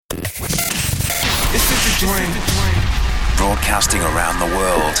Broadcasting around the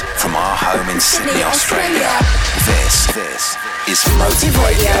world from our home in Sydney, Australia. This is Motive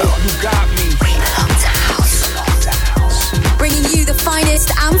Radio. You got me. Bringing you the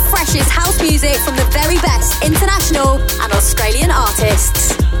finest and freshest house music from the very best international and Australian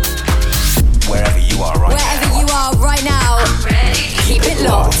artists. Wherever you are right now, Keep it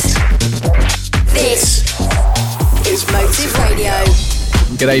locked. This is Motive Radio.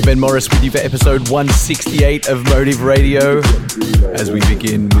 G'day, Ben Morris with you for episode 168 of Motive Radio. As we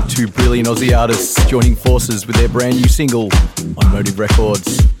begin with two brilliant Aussie artists joining forces with their brand new single on Motive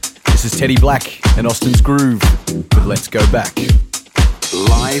Records. This is Teddy Black and Austin's Groove with Let's Go Back.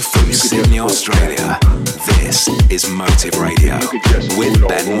 live from Sydney, Australia. This is Motive Radio with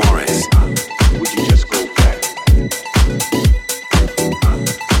Ben Morris. Would you just go back?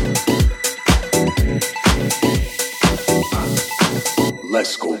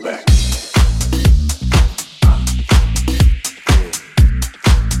 Let's go back.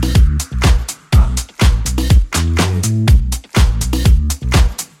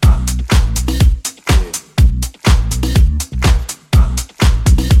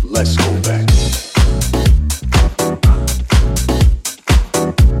 Let's go back.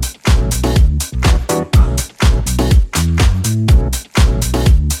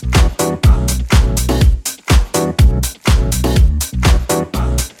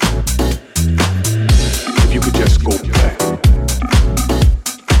 If you could just go back.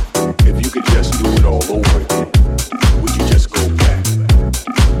 If you could just do it all over again, would you just go back?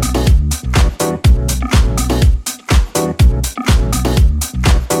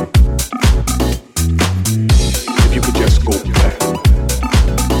 If you could just go back.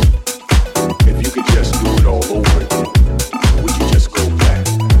 If you could just do it all over again, would you just go back?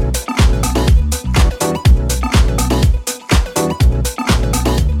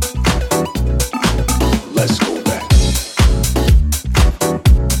 Let's go back.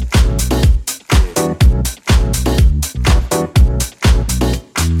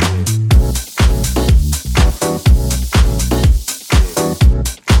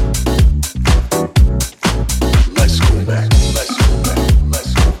 Let's go back. Let's go back. Let's go back.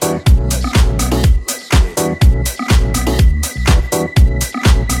 Let's go back.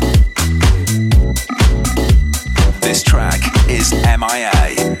 This track is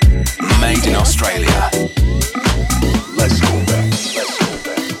MIA, made in Australia. Let's go back. Let's go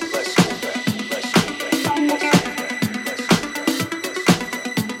back. Let's go back.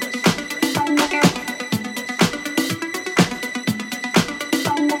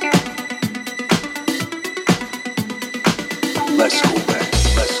 Let's go back. Let's go back. Let's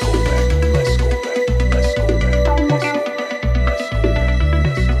go back. Let's go back. Let's go back.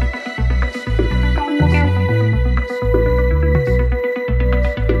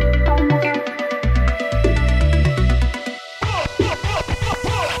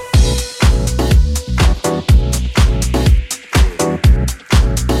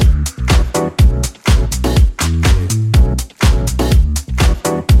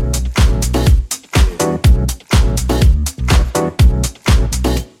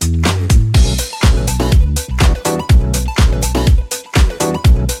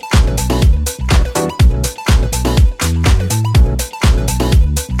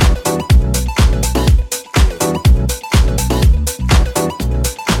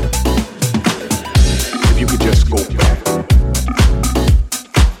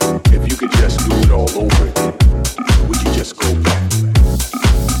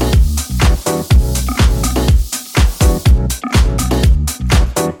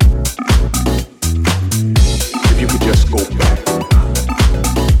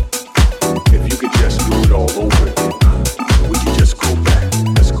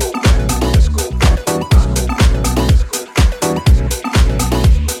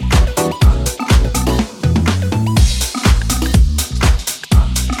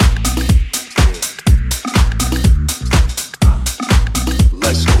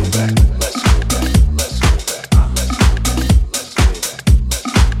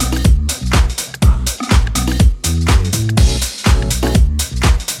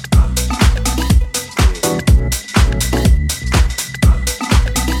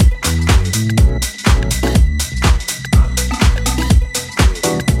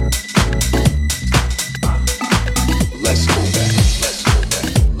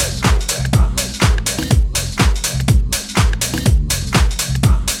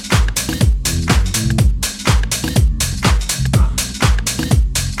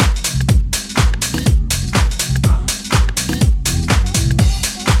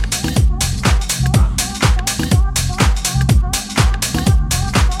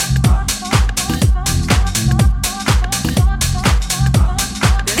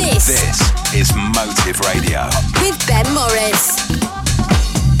 Motive Radio. With Ben Morris.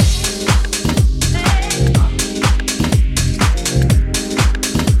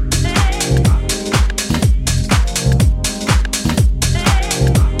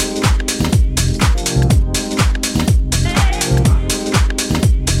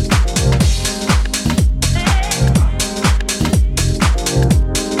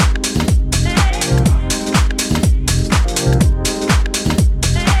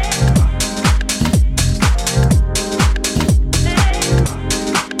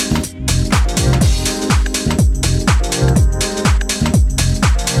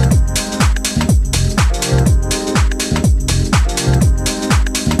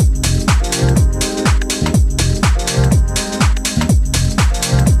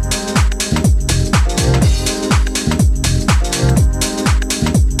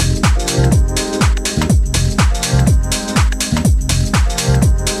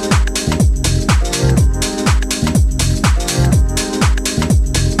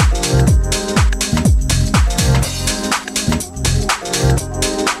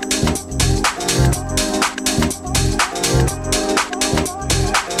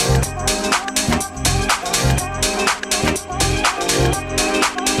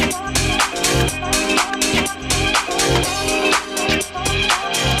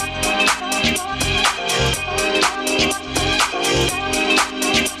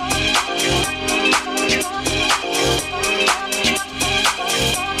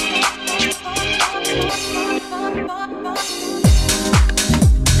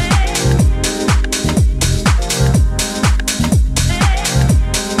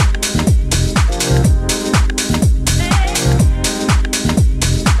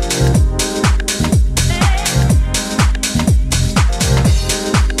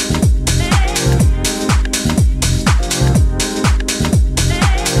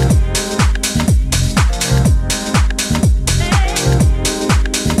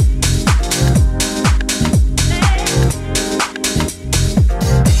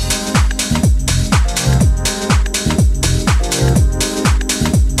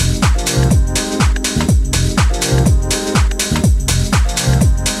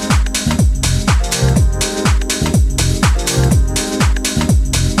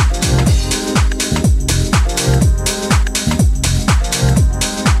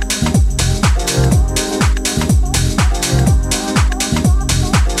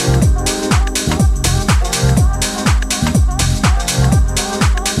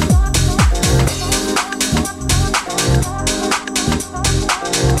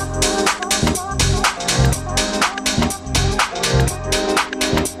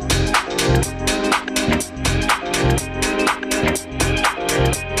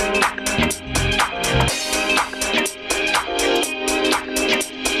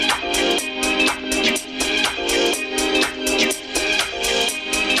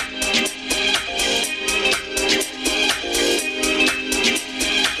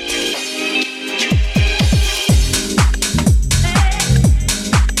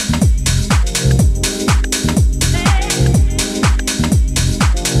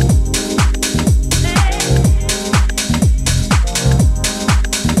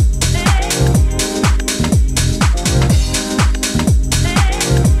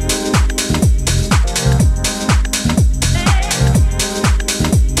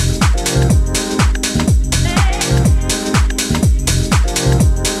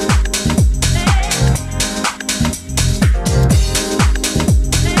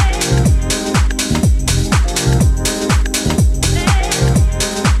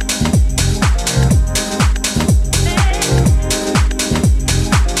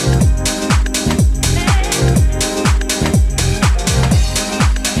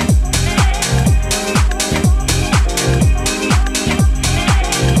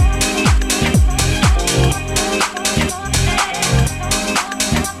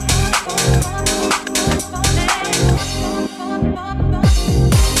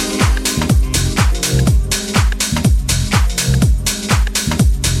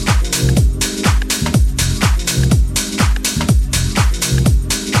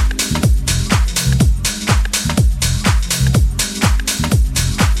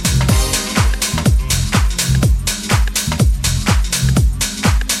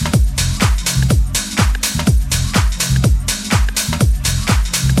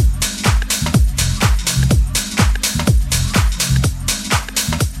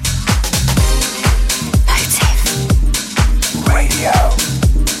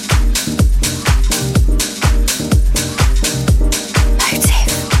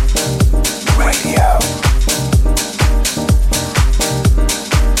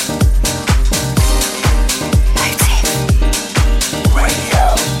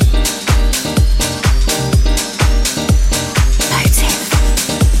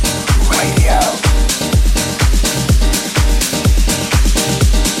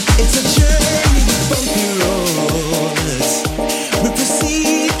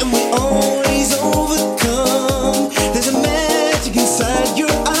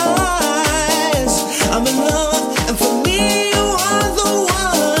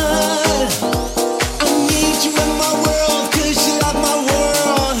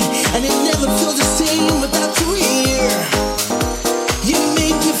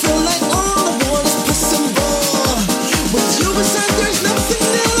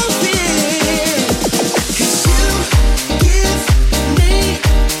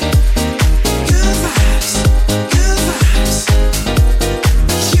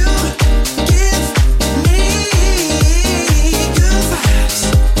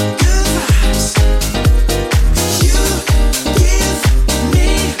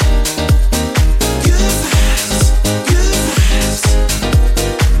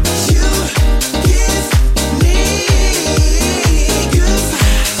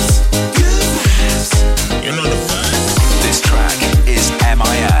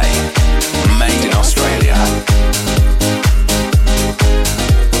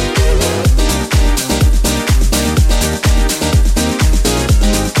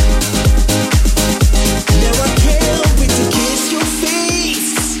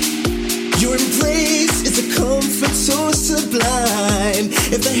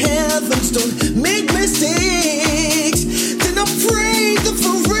 that the heavens don't make mistakes. Then I pray that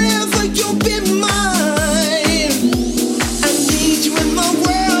forever you'll be mine. I need you in my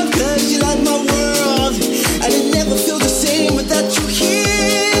world, 'cause you light my world. And it never feel the same without you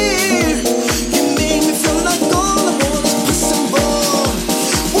here. You make me feel like all I want is possible.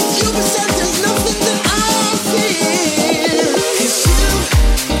 With you beside, there's nothing that I fear. 'Cause you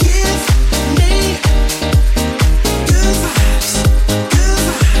give me good vibes, good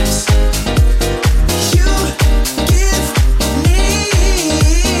vibes.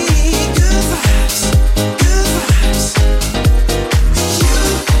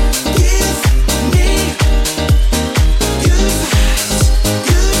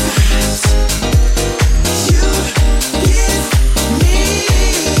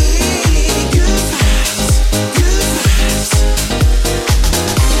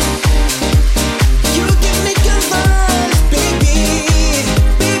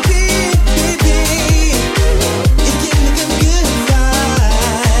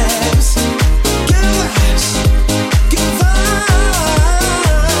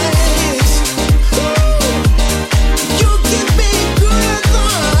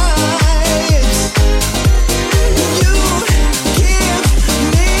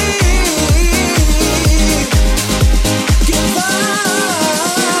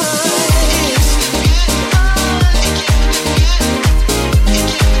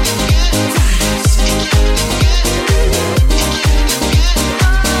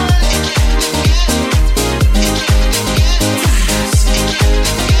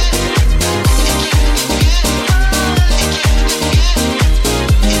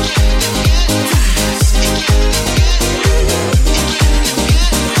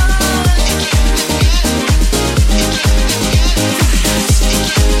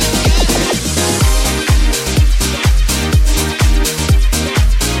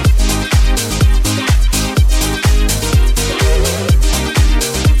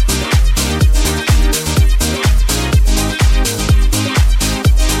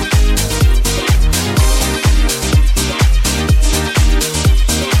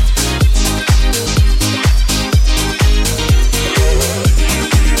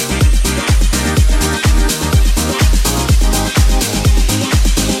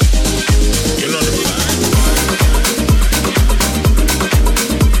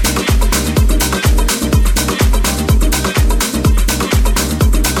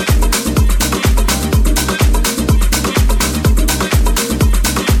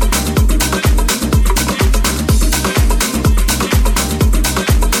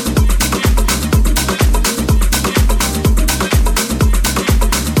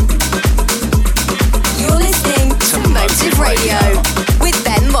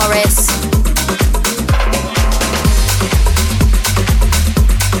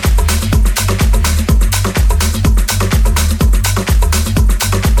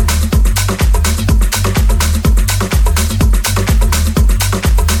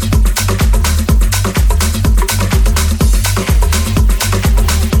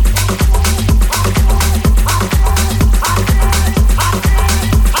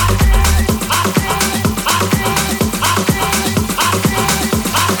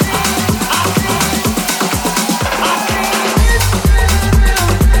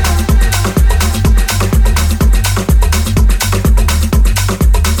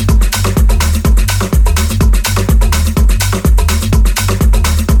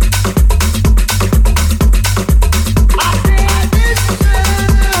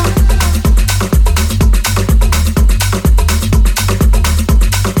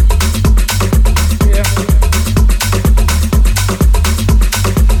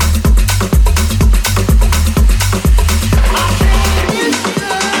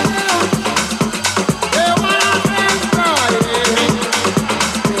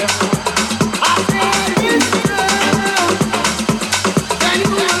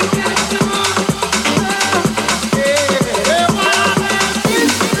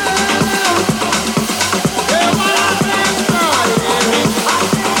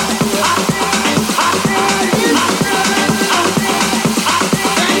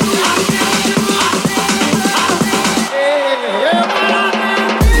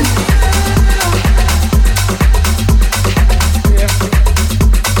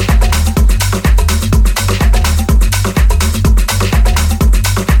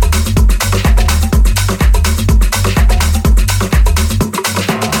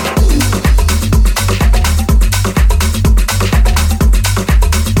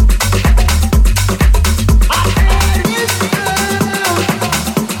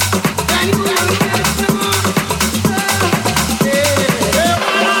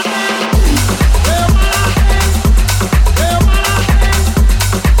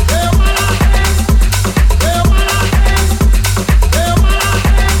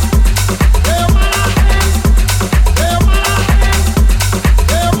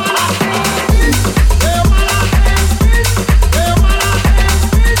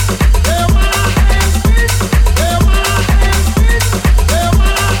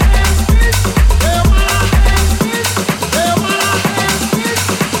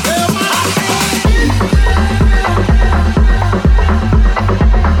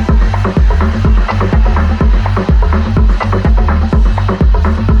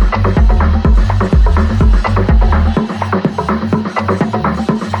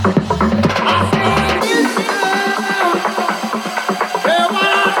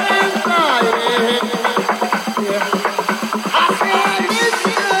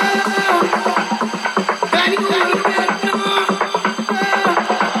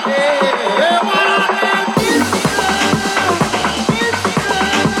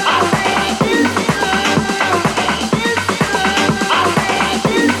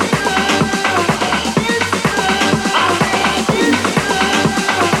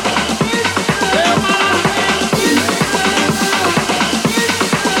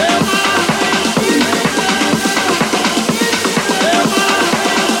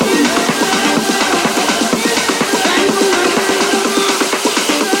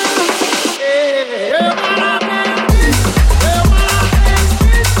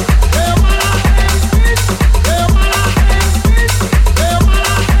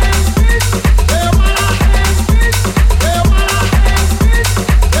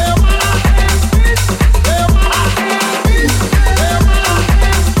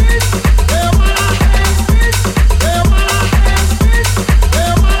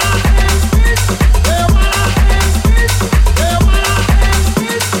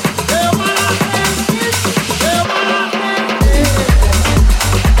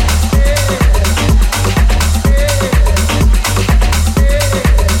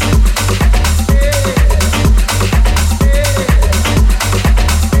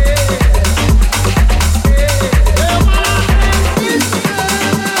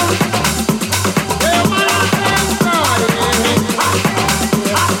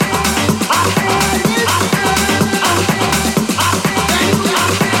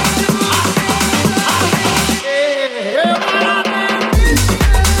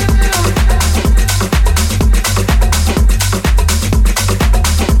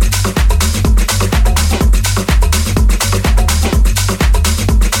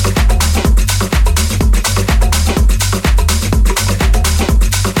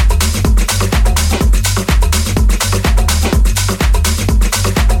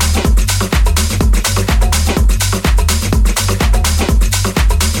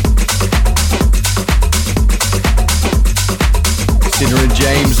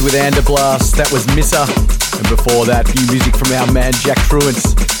 with Anderblast, that was Missa. And before that, new music from our man Jack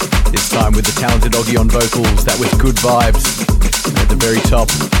Truants. This time with the talented Oggy on vocals, that was Good Vibes. And at the very top,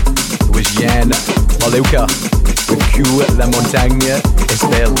 it was Jan Maluka with Q La Montagne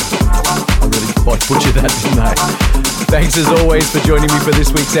Estelle. I really butchered that, didn't I? Thanks as always for joining me for this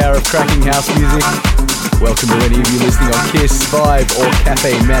week's hour of cracking house music. Welcome to any of you listening on Kiss, Vibe or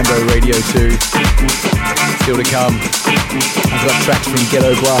Cafe Mambo Radio 2. Still to come, I've got tracks from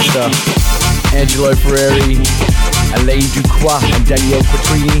Ghetto Blaster, Angelo Ferreri, Alain Ducroix and Danielle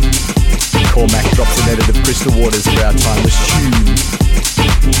Quattrini. Cormac drops an edit of Crystal Waters for our timeless tune.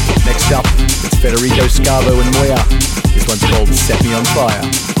 Next up, it's Federico Scavo and Moya. This one's called Set Me On Fire.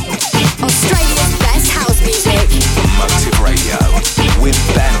 Australia's best house music. Motive Radio with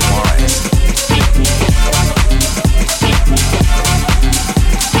Ben Morris.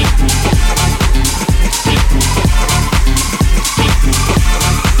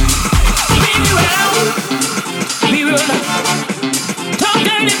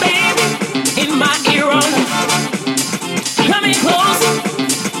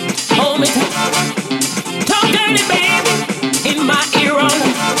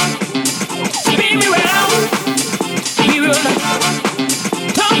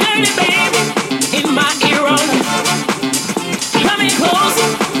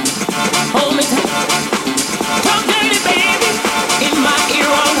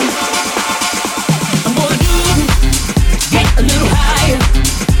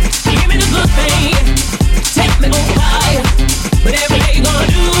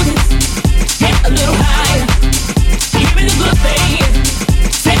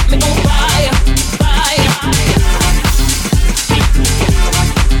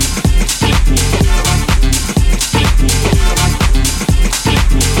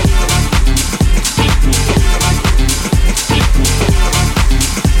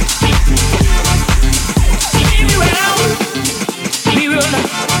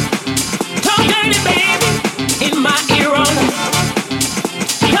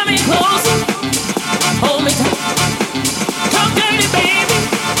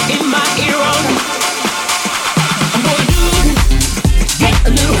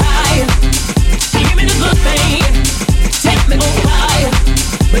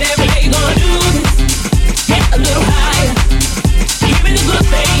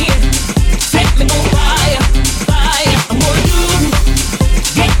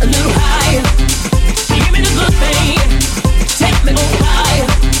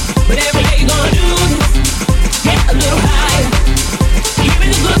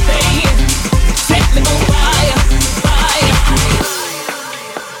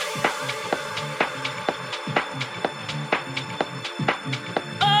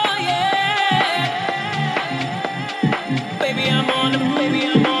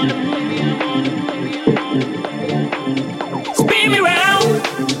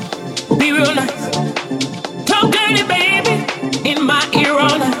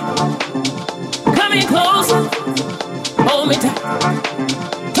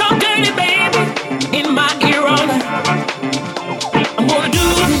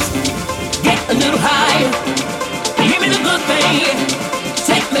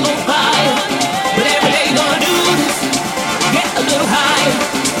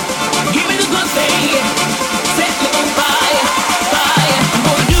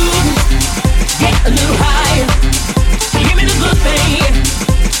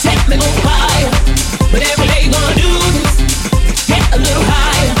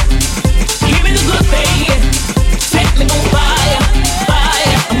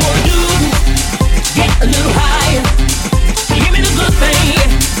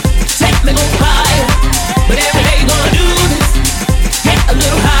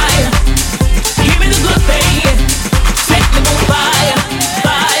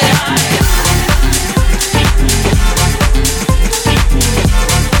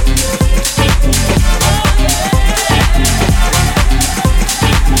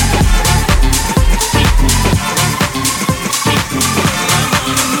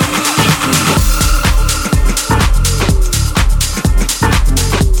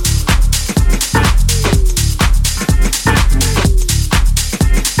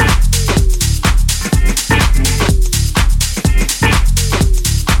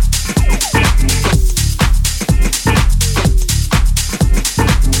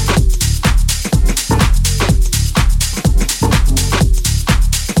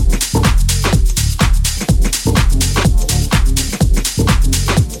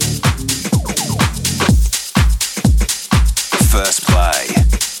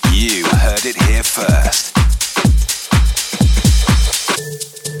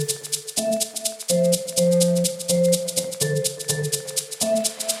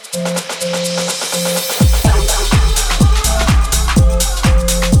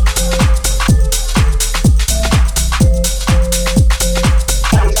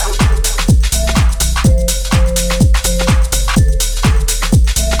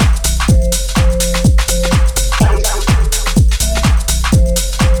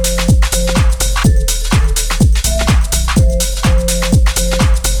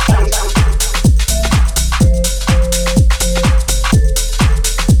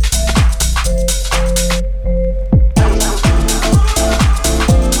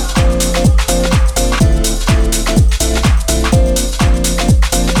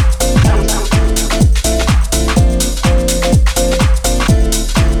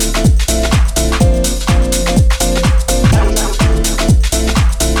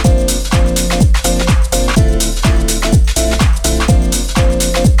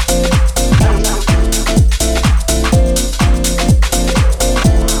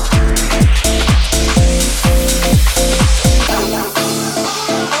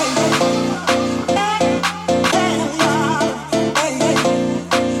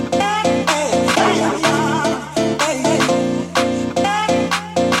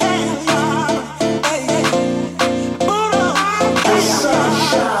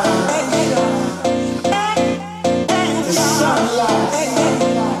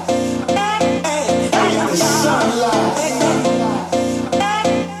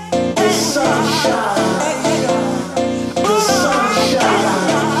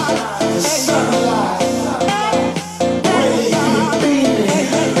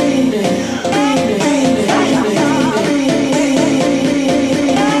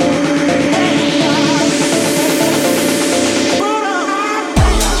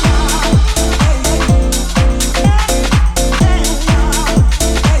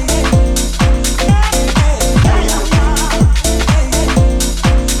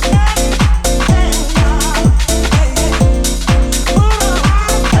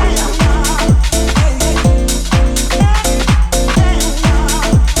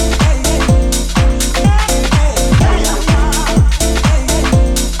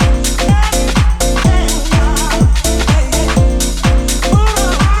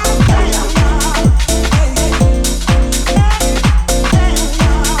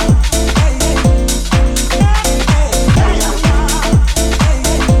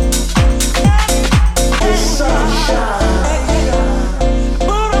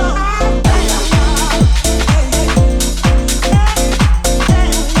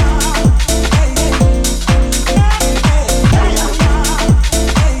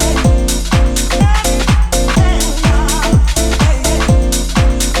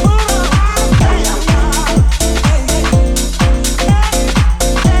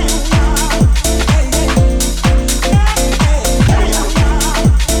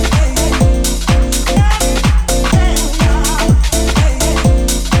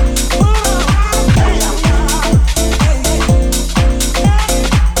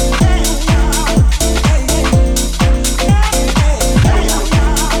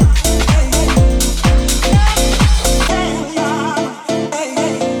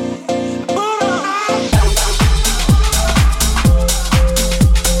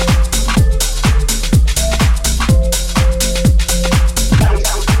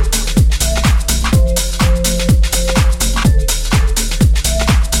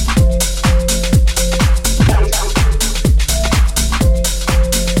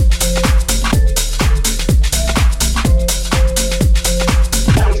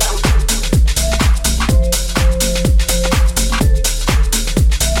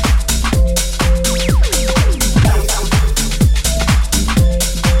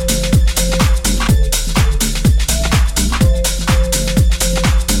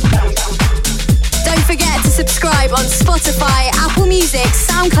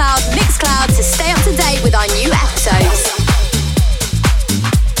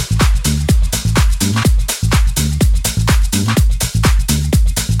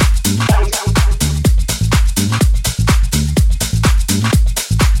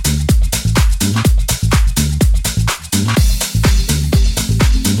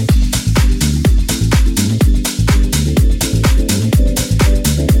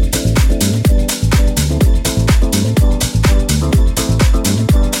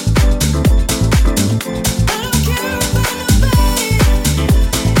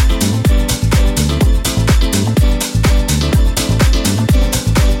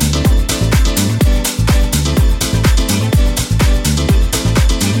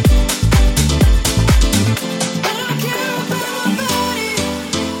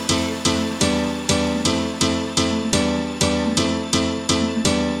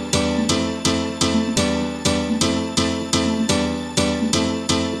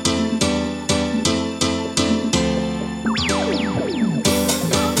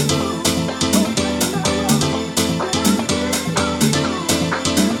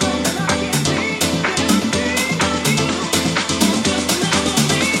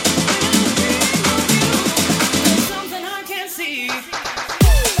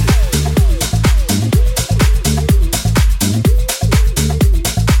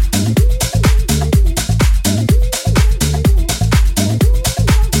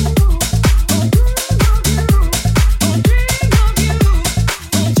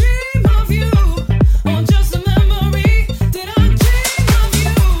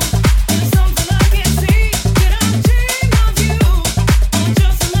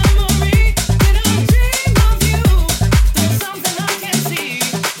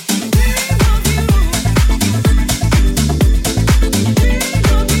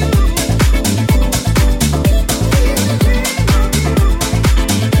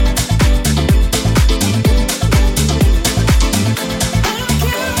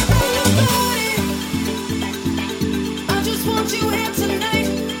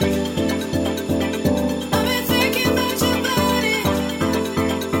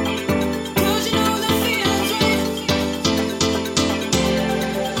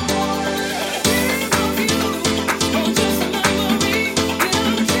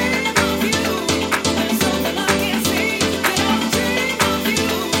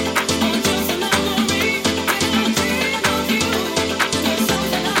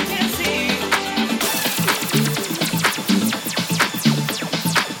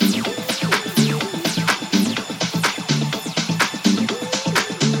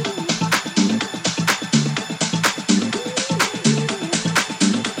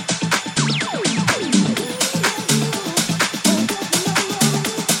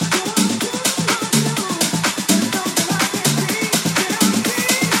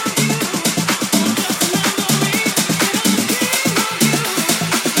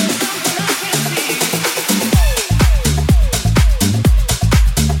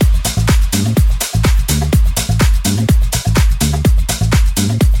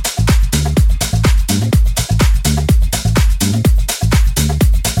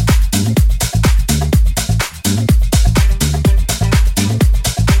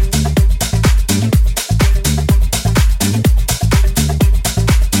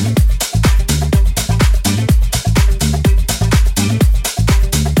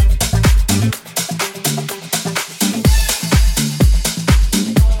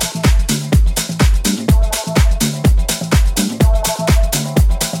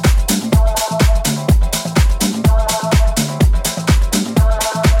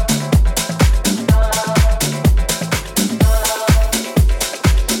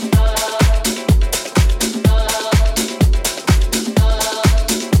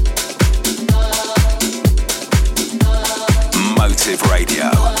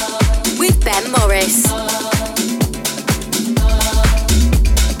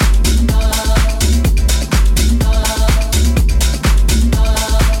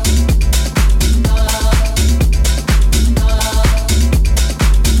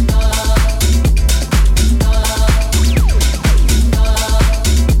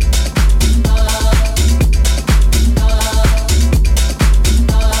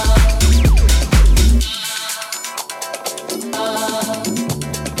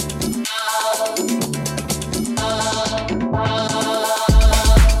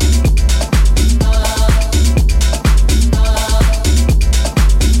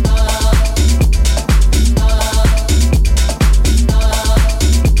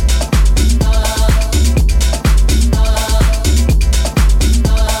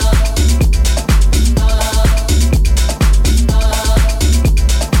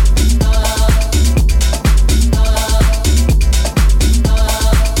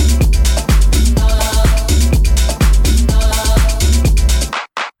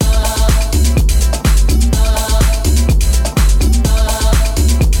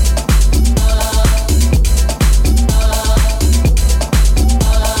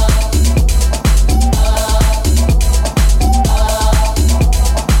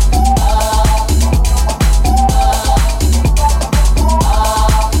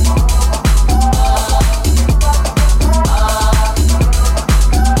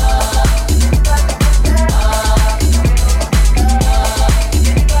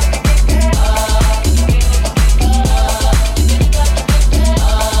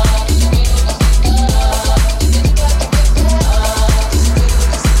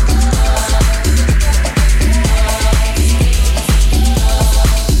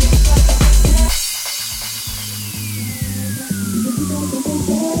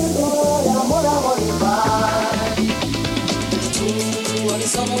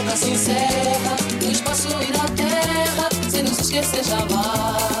 horizonte nunca se encerra, no espaço e na terra, sem nos esquecer jamais.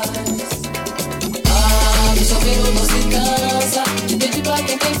 Absorver não se cansa, de pedir pra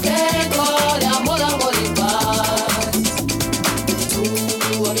quem tem fé, glória, amor, amor e paz.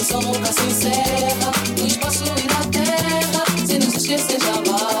 O horizonte nunca se encerra, no espaço e na terra, sem nos esquecer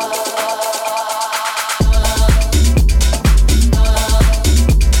jamais.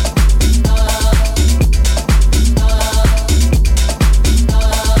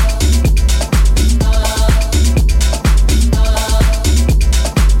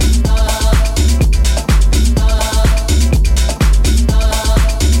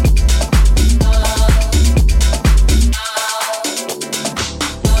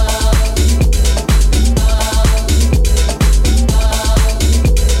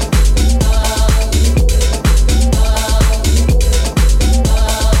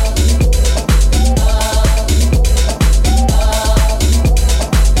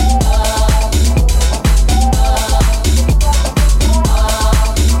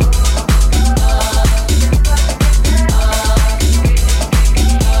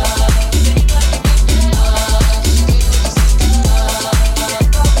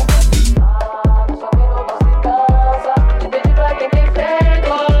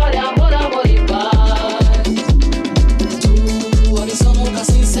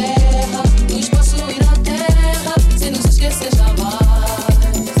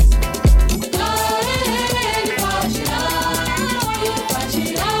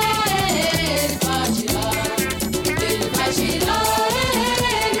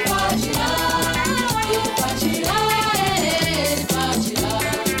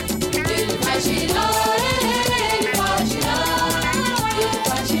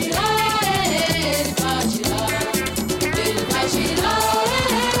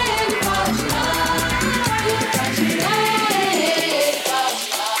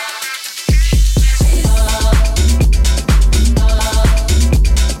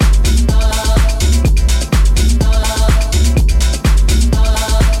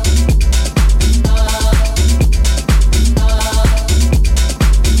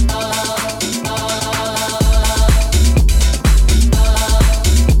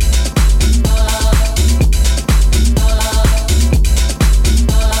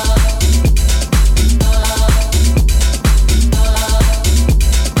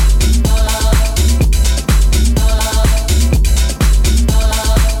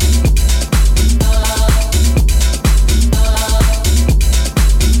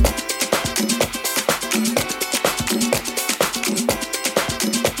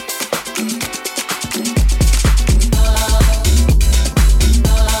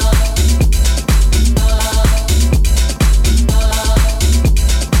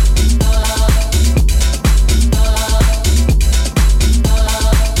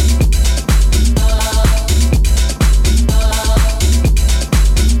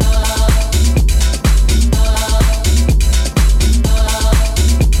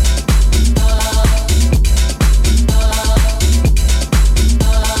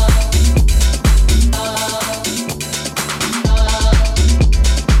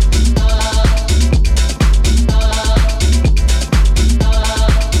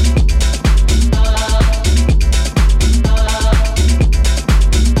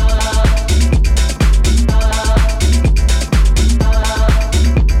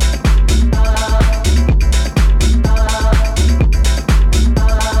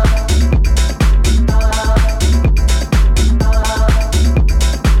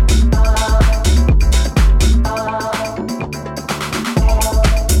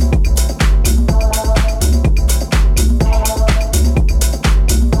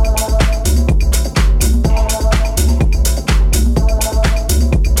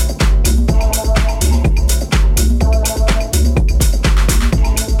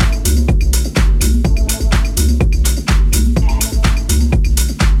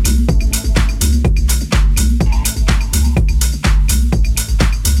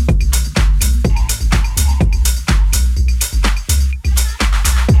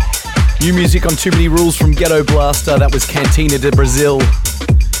 New music on Too Many Rules from Ghetto Blaster. That was Cantina de Brazil.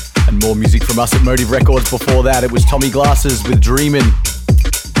 And more music from us at Motive Records. Before that, it was Tommy Glasses with Dreamin'.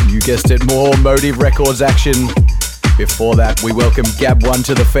 You guessed it, more Motive Records action. Before that, we welcome Gab One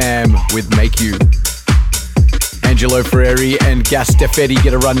to the fam with Make You. Angelo Ferreri and Gas Steffetti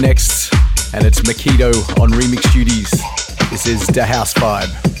get a run next. And it's Makito on remix duties. This is Da House Vibe.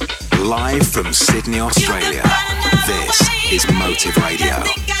 Live from Sydney, Australia. This is Motive Radio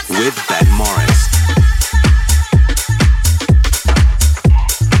with Ben Morris.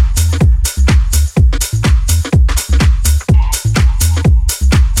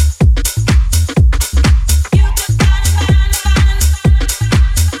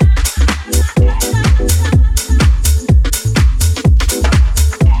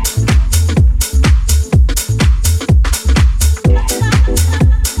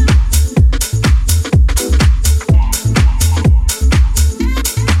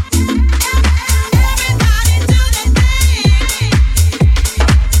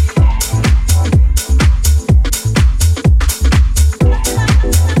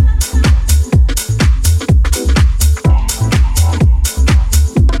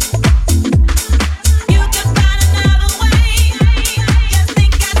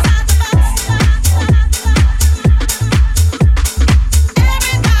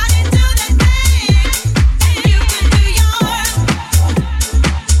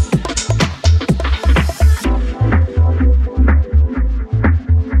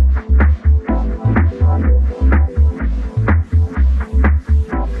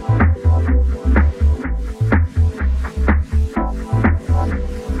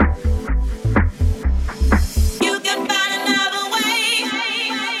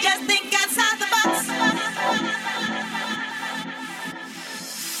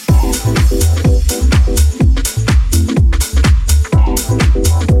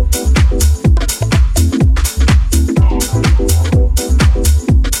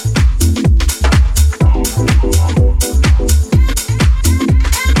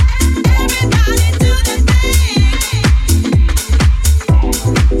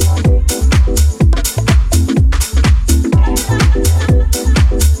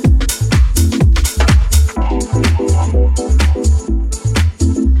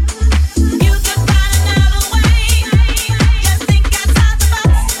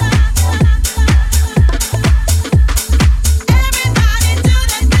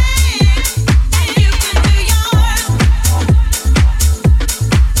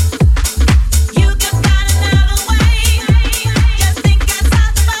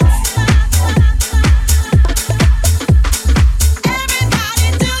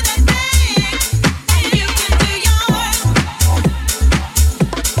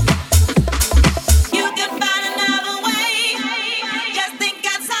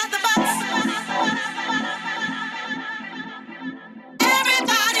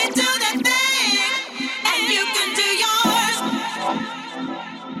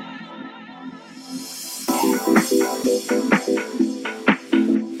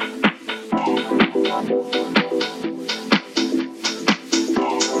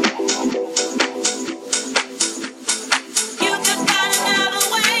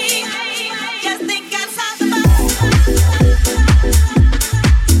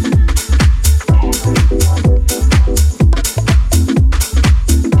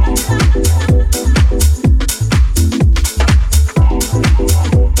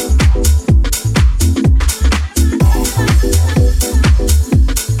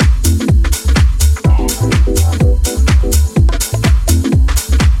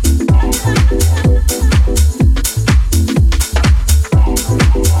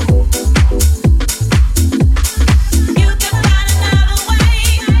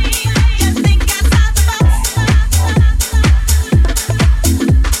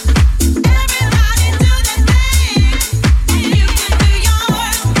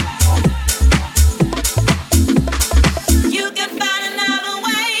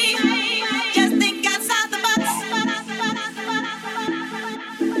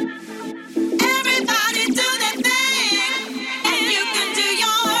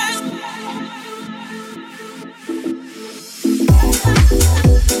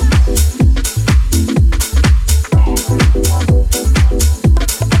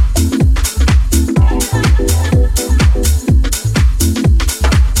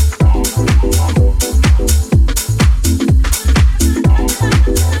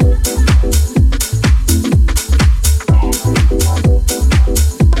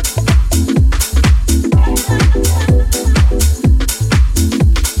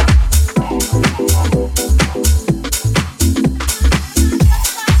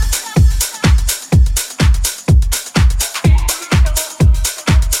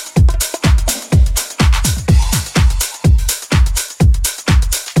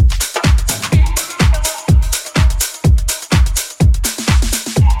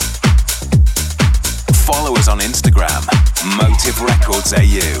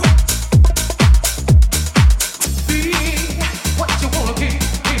 you.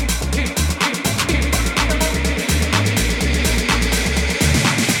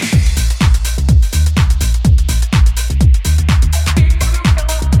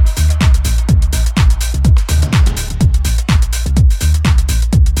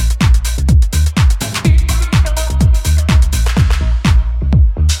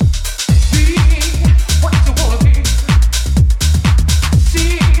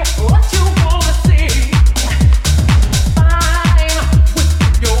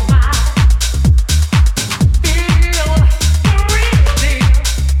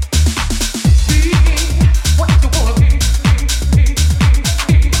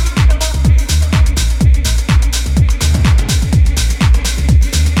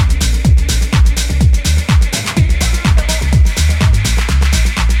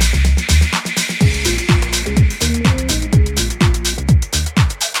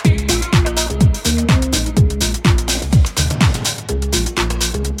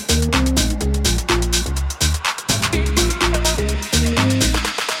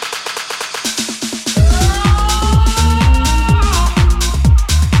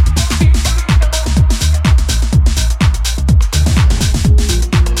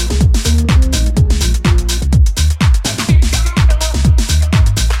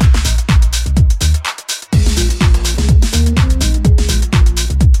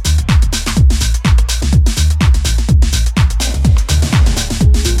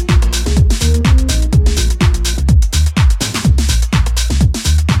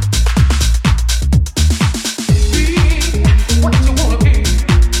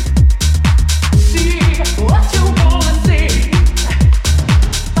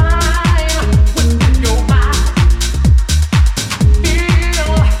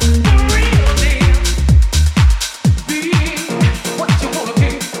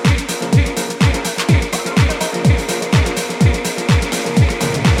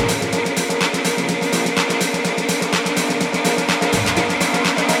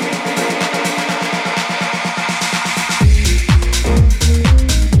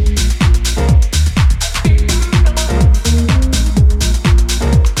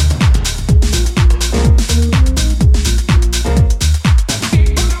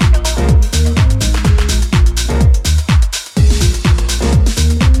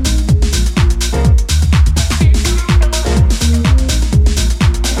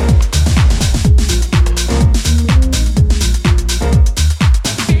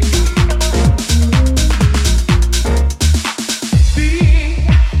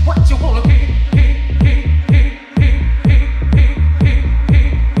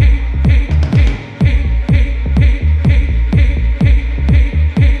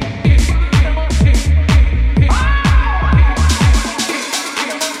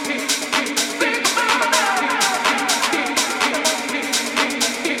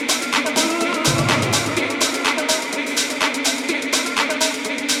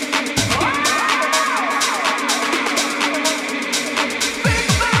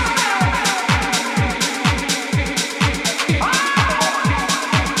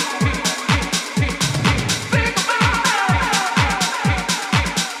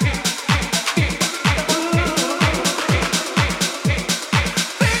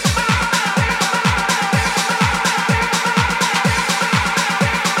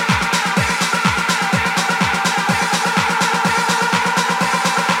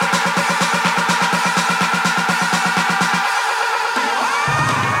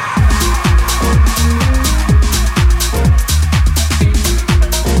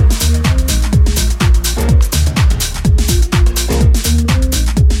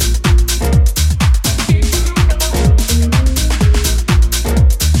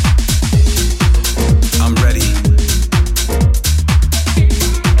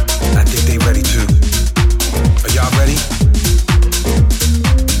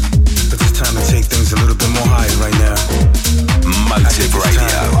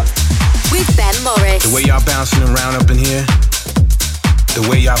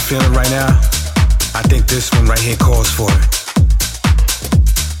 feeling right now, I think this one right here calls for it.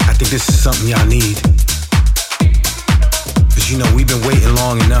 I think this is something y'all need. Cause you know, we've been waiting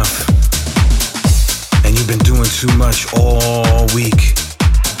long enough. And you've been doing too much all week.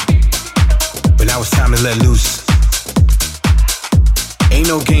 But now it's time to let loose. Ain't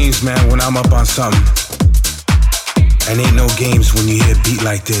no games, man, when I'm up on something. And ain't no games when you hear a beat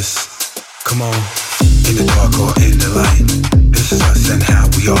like this. Come on. In the dark or in the light, this is us and how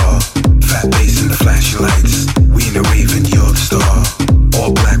we are. Fat bass and the flashing lights. We in the rave and you're the star.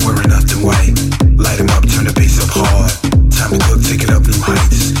 All black wearing nothing white. Light 'em up, turn the bass up hard. time to cook, take it up new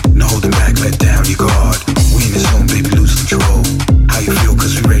heights. No holding back, let down your guard. We in the zone, baby, lose control. How you feel,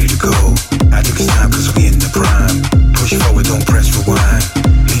 cause we ready to go. I think it's time, cause we in the prime. Push forward, don't press rewind.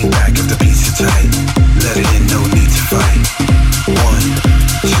 Lean back if the beats are tight. Let it in, no need to fight. 1,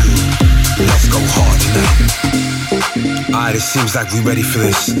 2, let's go hard tonight. Alright, it seems like we ready for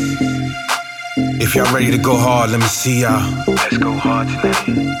this. If y'all ready to go hard, let me see y'all. Let's go hard tonight.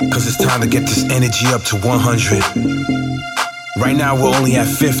 Cause it's time to get this energy up to 100. Right now we're only at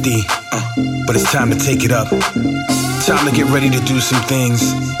 50, but it's time to take it up. Time to get ready to do some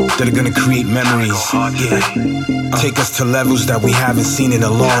things that are gonna create memories. Yeah. Take us to levels that we haven't seen in a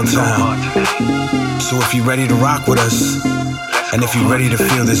long time. So if you're ready to rock with us, and if you're ready to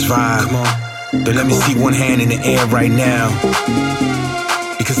feel this vibe, then let me see one hand in the air right now.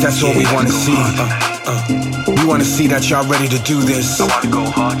 Because that's all we wanna see. We wanna see that y'all ready to do this,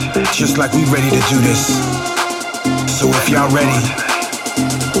 just like we ready to do this. So if y'all ready,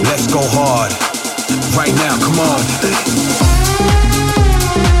 let's go hard. Right now, come on.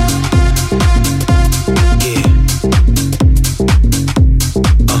 Yeah.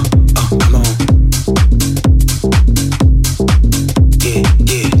 Come on. Yeah.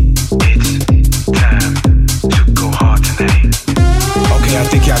 It's time to go hard tonight. Okay, I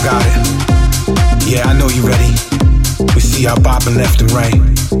think y'all got it. Yeah, I know you ready. We see y'all bopping left and right.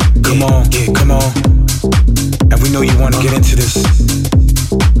 Come on, come on. And we know you wanna get into this.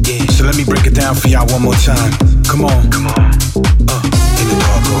 Yeah, so let me break it down for y'all one more time. Come on. In the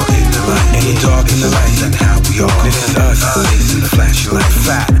dark or in the light. In the dark, in the light, and how we are. This is us. Face in the flashing light.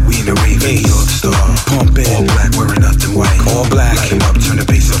 Fat, we in the rave, you're the star. Pumping, all black, wearing nothing white. All black, light 'em up, turn the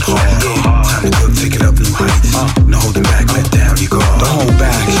bass up hard. Yeah. Time to cook, take it up new heights. No holding back, let down your guard. Don't hold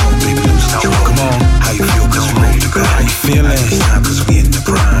back, so baby, lose control. Come on, how you feel, cause we ready to go. How you feeling? It's time, cause we in the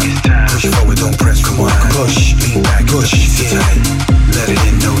prime. Push forward, don't press rewind. Push, lean back, push, yeah. Tight. Let it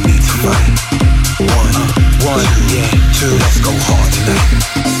in, no need to fight. 1, 2, let's go hard tonight.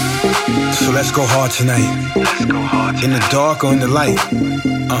 So let's go hard tonight. Let's go hard tonight. In the dark or in the light.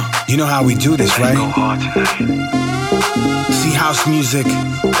 You know how we do this, right? Let's go hard tonight. See, house music.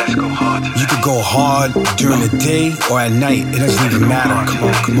 Let's go hard tonight. You could go hard during the day or at night. It doesn't even matter.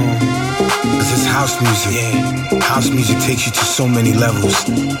 Come on. This is house music. Yeah. House music takes you to so many levels.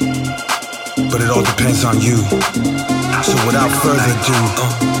 But it all depends on you. So without further ado,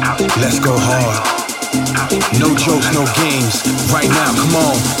 let's go hard. No jokes, no games. Right now, come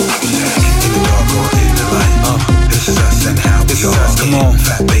on. In the dark or in the light. This is us and how we are. Come on.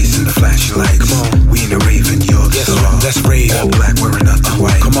 Fat bass in the flashing lights. Come on. We in the rave and you're the star. Let's rave. All black, wearing nothing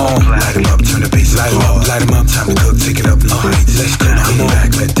white. Come on. Light 'em up, turn the bass up hard. Light 'em up, time to cook, take it up new heights. Let's go. Come on.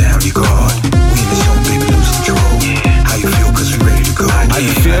 Back, let down your guard. We in the zone, baby, lose control. How you feel, cause we ready to go. How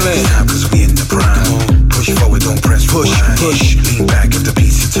you feeling? It's time, cause we in the prime. Come on. Push forward, don't press rewind. Push. Lean back if the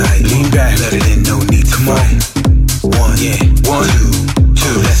beats are tight. Lean back, let it in, no need to fight. 1,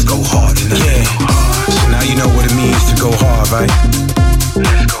 2, let's go hard tonight. Yeah. So now you know what it means to go hard, right?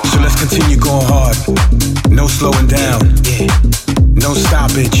 So let's continue going hard. No slowing down. No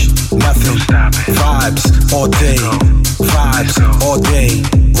stoppage. Nothing. Vibes all day. Vibes all day.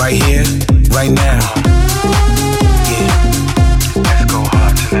 Right here, right now. Yeah. Let's go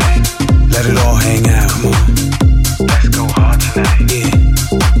hard tonight. Let it all hang out. Come on. Let's go hard tonight. Yeah.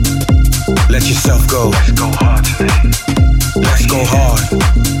 Let yourself go. Let's go hard tonight. Let's go hard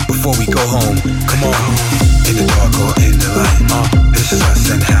before we go home. Come on. In the dark or in the light. This is us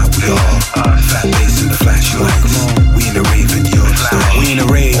and how we are. Fat bass in the flashing lights. Come on. We in the rave and you're the star. We in the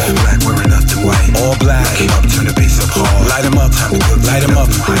rave. All black, wearing nothing white. All black. Light 'em up, turn the bass up hard. Light 'em up, time to cook. Light 'em up.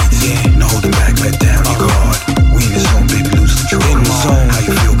 Yeah. No holding back, let down your guard. We in the zone, baby, lose control. In the zone. How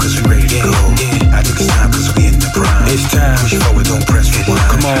you feel, cause we ready to go. I think it's time, cause we in the prime. It's time. Push forward, don't press rewind.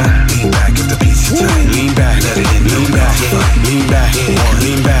 Come on. Lean back if the beats are tight. Lean back, let it in. Lean back, lean back,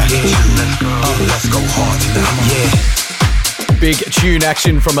 lean back. Let's go hard tonight. Yeah. Big tune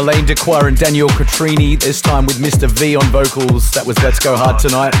action from Elaine Dequire and Daniel Cotrini, this time with Mr. V on vocals. That was Let's Go Hard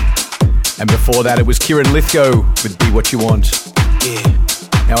Tonight. And before that, it was Kieran Lithgow with Be What You Want.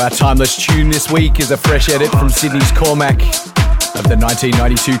 Now, our timeless tune this week is a fresh edit from Sydney's Cormac of the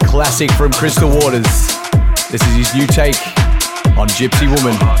 1992 classic from Crystal Waters. This is his new take on Gypsy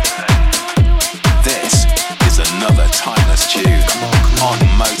Woman. This is another timeless tune on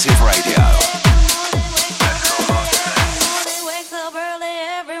Motive Radio. Wakes up early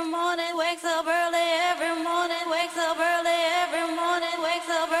every morning, wakes up early every morning, wakes up early every morning, wakes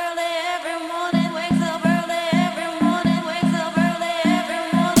up early every morning, wakes up early every morning, wakes up early every morning, wakes up early every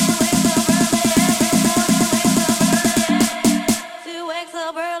morning, she wakes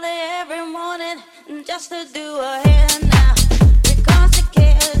up early every morning just to do her hair now.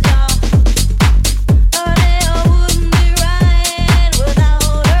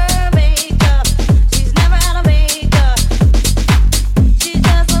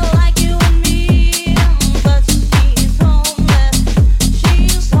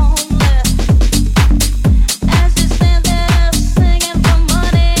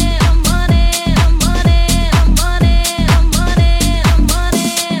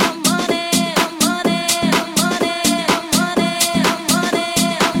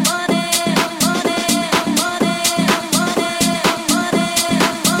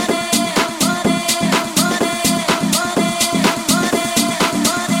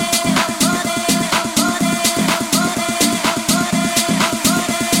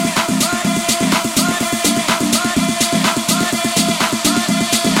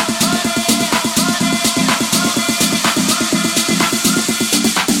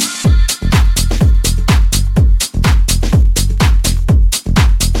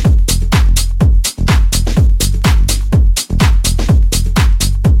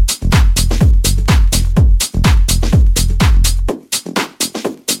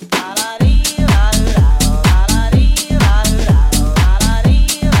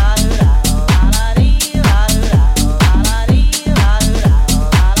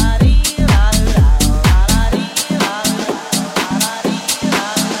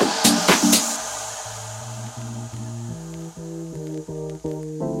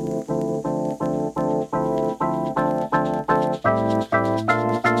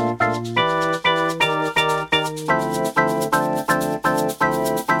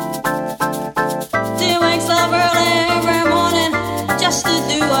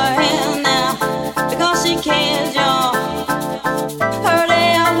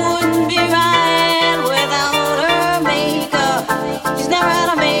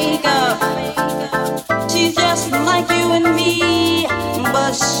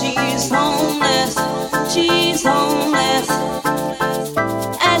 she's homeless.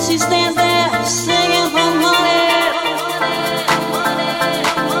 As she stands there singing for money.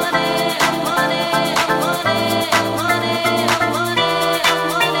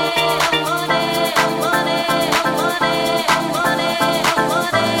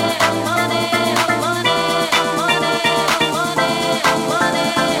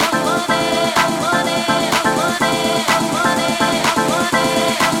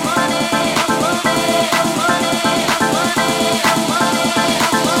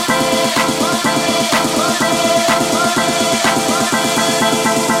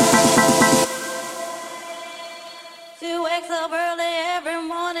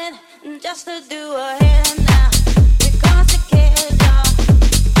 Just to do a hand now, because she cares, y'all.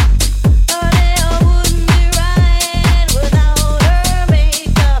 Her hair wouldn't be right without her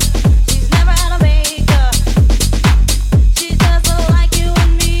makeup. She's never had a makeup. She doesn't like you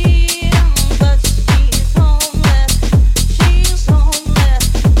and me, but she's homeless. She's homeless.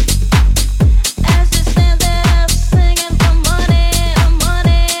 As she stands there singing for money,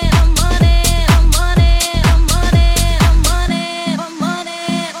 money, money, money, money, money,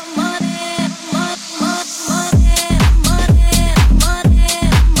 money, money.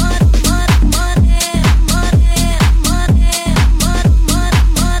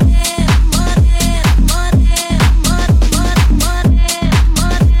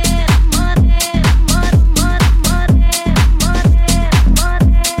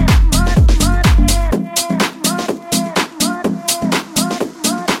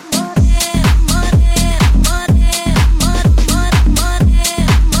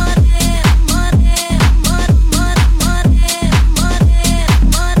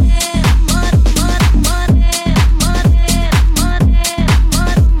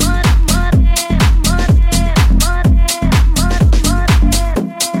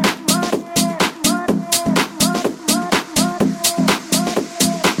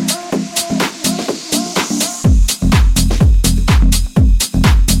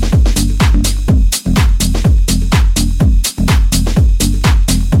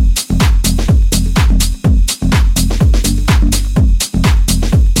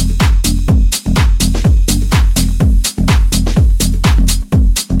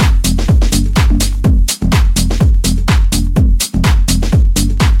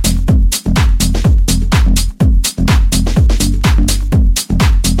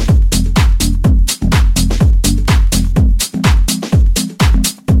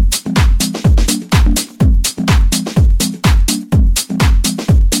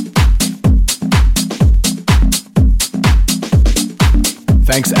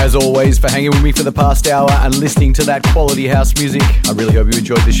 Thanks as always for hanging with me for the past hour and listening to that quality house music. I really hope you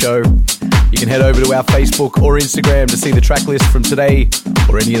enjoyed the show. You can head over to our Facebook or Instagram to see the track list from today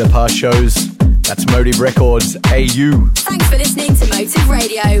or any of the past shows. That's Motive Records AU. Thanks for listening to Motive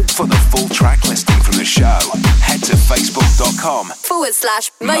Radio. For the full track listing from the show, head to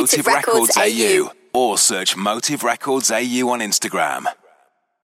facebook.com//Motive Records AU. or search Motive Records AU on Instagram.